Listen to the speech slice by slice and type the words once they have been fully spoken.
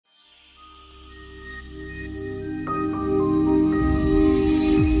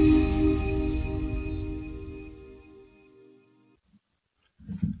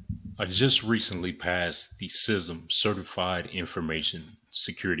just recently passed the CISM Certified Information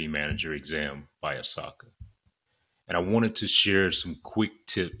Security Manager exam by ISACA. And I wanted to share some quick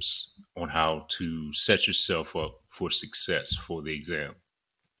tips on how to set yourself up for success for the exam.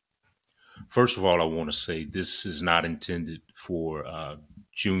 First of all, I want to say this is not intended for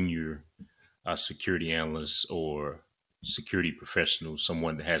junior security analysts or security professionals,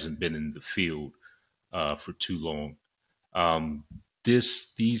 someone that hasn't been in the field for too long. Um,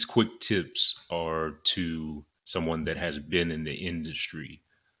 these quick tips are to someone that has been in the industry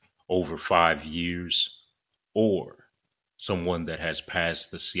over 5 years or someone that has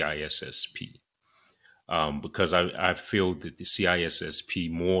passed the CISSP. Because I feel that the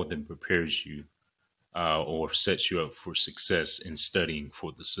CISSP more than prepares you or sets you up for success in studying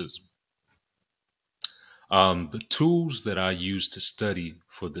for the CISM. The tools that I use to study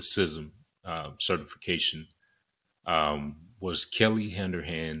for the CISM certification was Kelly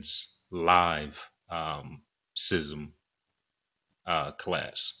Handerhan's live CISM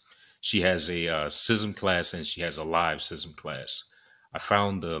class. She has a CISM class and she has a live CISM class. I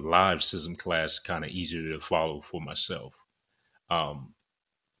found the live CISM class kind of easier to follow for myself.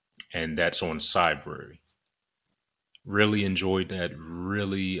 And that's on Cybrary. Really enjoyed that,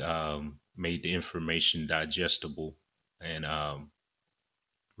 really made the information digestible and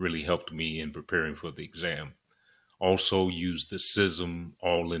really helped me in preparing for the exam. Also used the CISM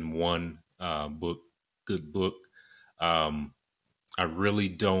all-in-one book, good book. I really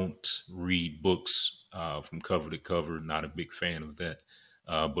don't read books from cover to cover, not a big fan of that,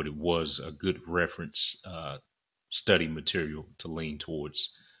 but it was a good reference study material to lean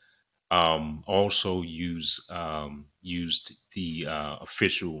towards. Also used the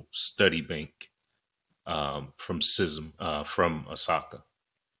official study bank from CISM, from ISACA.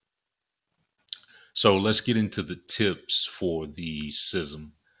 So let's get into the tips for the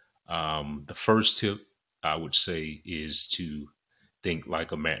CISM. The first tip I would say is to think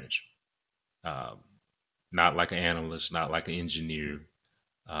like a manager, not like an analyst, not like an engineer,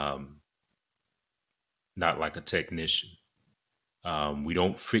 not like a technician. We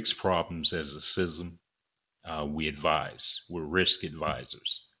don't fix problems as a CISM. We advise. We're risk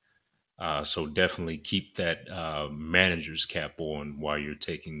advisors. So definitely keep that manager's cap on while you're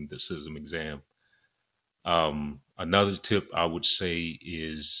taking the CISM exam. Another tip I would say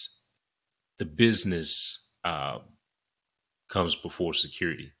is the business comes before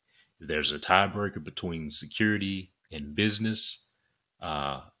security. If there's a tiebreaker between security and business,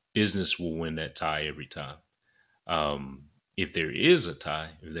 business will win that tie every time. If there is a tie,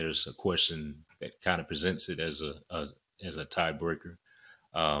 if there's a question that kind of presents it as a tiebreaker,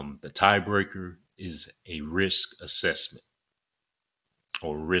 the tiebreaker is a risk assessment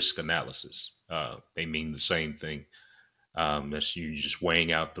or risk analysis. They mean the same thing. That's you just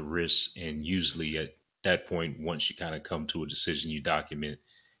weighing out the risks, and usually at that point, once you kind of come to a decision, you document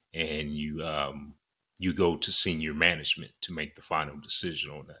and you go to senior management to make the final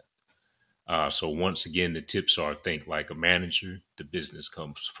decision on that. So once again, the tips are think like a manager. The business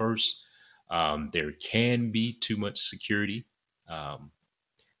comes first. There can be too much security.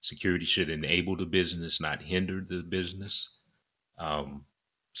 Security should enable the business, not hinder the business.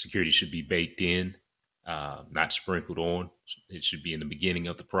 Security should be baked in, not sprinkled on. It should be in the beginning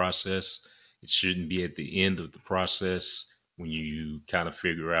of the process. It shouldn't be at the end of the process when you kind of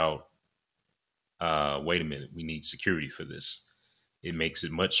figure out, wait a minute, we need security for this. It makes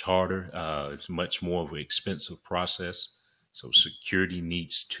it much harder. It's much more of an expensive process. So security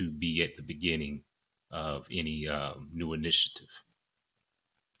needs to be at the beginning of any new initiative.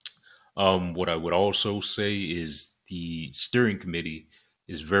 What I would also say is the steering committee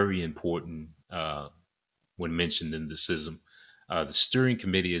is very important when mentioned in the CISM. The steering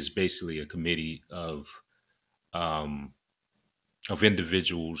committee is basically a committee of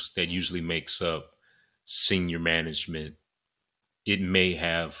individuals that usually makes up senior management. It may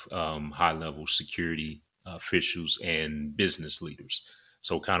have high-level security officials and business leaders.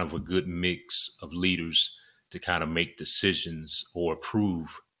 So kind of a good mix of leaders to kind of make decisions or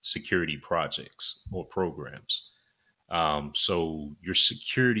approve security projects or programs. So your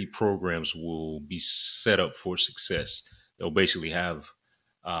security programs will be set up for success. They'll basically have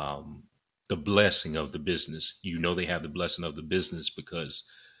the blessing of the business. You know they have the blessing of the business because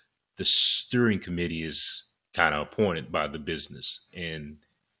the steering committee is kind of appointed by the business and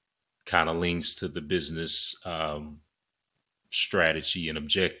kind of links to the business strategy and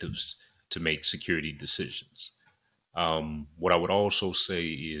objectives to make security decisions. What I would also say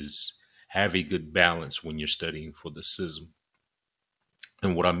is have a good balance when you're studying for the CISM.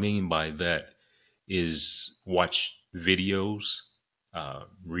 And what I mean by that is watch videos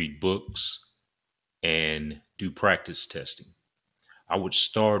read books, and do practice testing. I would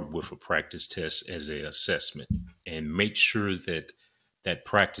start with a practice test as an assessment and make sure that that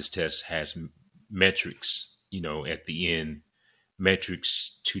practice test has metrics, at the end,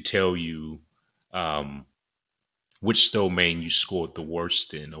 metrics to tell you um, which domain you scored the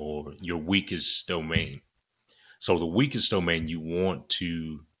worst in or your weakest domain. So the weakest domain you want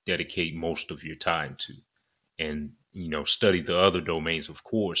to dedicate most of your time to, and study the other domains, of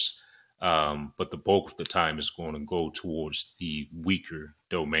course. But the bulk of the time is going to go towards the weaker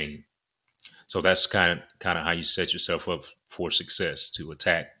domain. So that's kind of how you set yourself up for success, to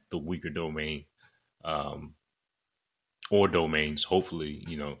attack the weaker domain, um, or domains. Hopefully,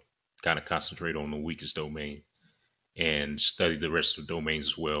 kind of concentrate on the weakest domain and study the rest of the domains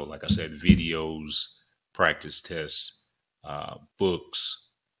as well. Like I said, videos, practice tests, books,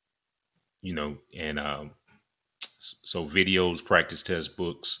 and so videos, practice tests,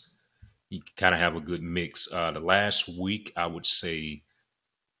 books. You kind of have a good mix. The last week, I would say,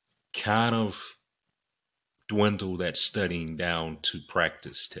 kind of dwindle that studying down to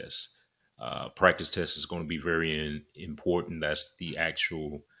practice tests. Practice test is going to be very important. That's the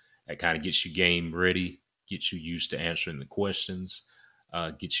actual, that kind of gets you game ready, gets you used to answering the questions,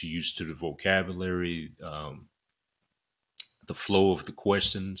 gets you used to the vocabulary, the flow of the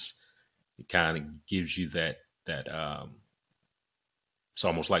questions. It kind of gives you that it's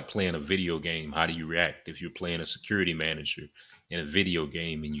almost like playing a video game. How do you react if you're playing a security manager in a video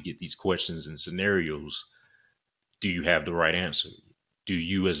game and you get these questions and scenarios? Do you have the right answer? Do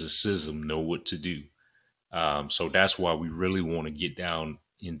you as a CISM know what to do? So that's why we really want to get down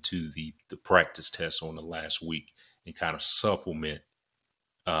into the practice tests on the last week and kind of supplement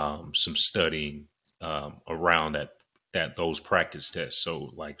some studying around those practice tests.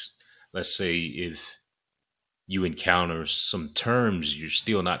 So like, let's say if you encounter some terms you're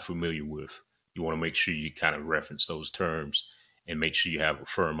still not familiar with, you want to make sure you kind of reference those terms and make sure you have a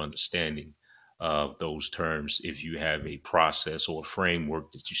firm understanding of those terms. If you have a process or a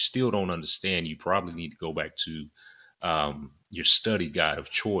framework that you still don't understand, you probably need to go back to your study guide of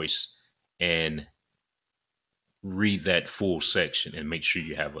choice and read that full section and make sure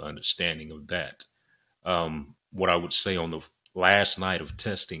you have an understanding of that. What I would say on the last night of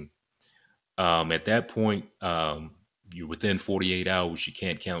testing, at that point, you're within 48 hours, you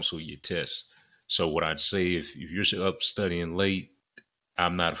can't cancel your test. So what I'd say, if you're up studying late,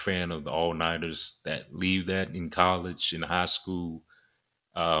 I'm not a fan of the all-nighters that leave that in college, in high school.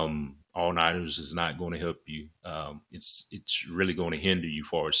 All-nighters is not going to help you. It's really going to hinder you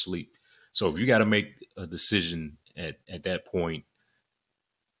far as sleep. So if you got to make a decision at that point,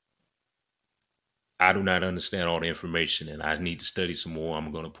 I do not understand all the information and I need to study some more,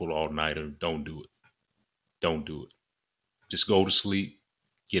 I'm going to pull all-nighter. Don't do it. Don't do it. Just go to sleep,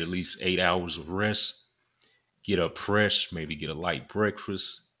 get at least 8 hours of rest, get up fresh, maybe get a light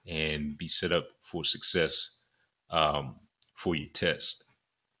breakfast, and be set up for success for your test.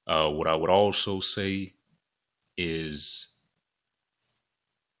 What I would also say is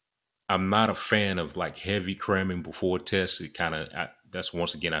I'm not a fan of like heavy cramming before tests. It kind of, that's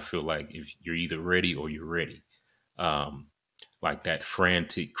once again, I feel like if you're either ready or you're ready. Um, like that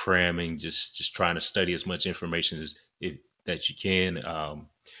frantic cramming, just trying to study as much information that you can.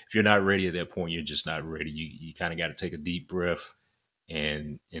 If you're not ready at that point, you're just not ready. You kind of got to take a deep breath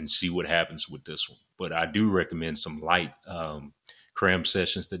and see what happens with this one. But I do recommend some light cram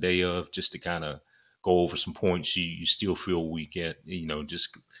sessions the day of, just to kind of go over some points you still feel weak at.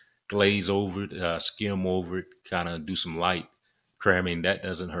 Just glaze over it, skim over it, kind of do some light cramming. That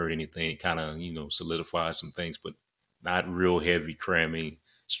doesn't hurt anything. Kind of solidifies some things, but not real heavy cramming,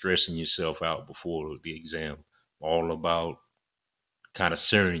 stressing yourself out before the exam. All about kind of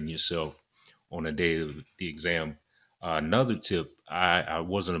centering yourself on the day of the exam. Another tip, I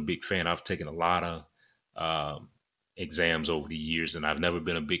wasn't a big fan. I've taken a lot of exams over the years, and I've never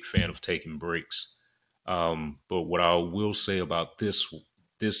been a big fan of taking breaks. But what I will say about this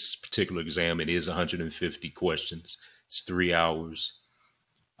particular exam, it is 150 questions. It's 3 hours.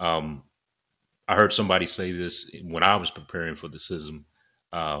 I heard somebody say this when I was preparing for the CISM,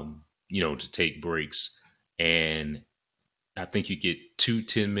 to take breaks. And I think you get 2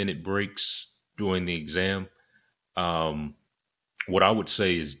 10-minute breaks during the exam. What I would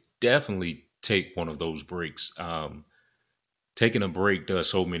say is definitely take one of those breaks. Taking a break does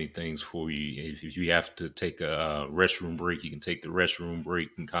so many things for you. If you have to take a restroom break, you can take the restroom break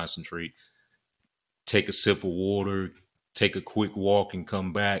and concentrate. Take a sip of water, take a quick walk and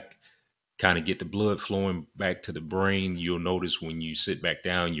come back, kind of get the blood flowing back to the brain. You'll notice when you sit back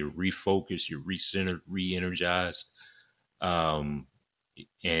down, you're refocused, you're recentered, re-energized.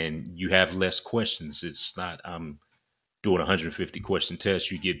 and you have less questions. It's not I'm doing a 150 question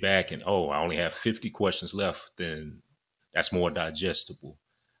test. You get back and, oh, I only have 50 questions left. Then that's more digestible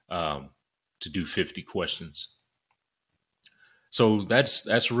to do 50 questions. So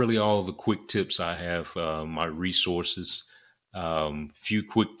that's really all the quick tips I have. My resources, few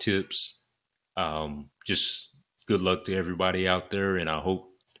quick tips. Just good luck to everybody out there, and I hope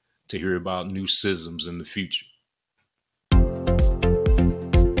to hear about new CISMs in the future.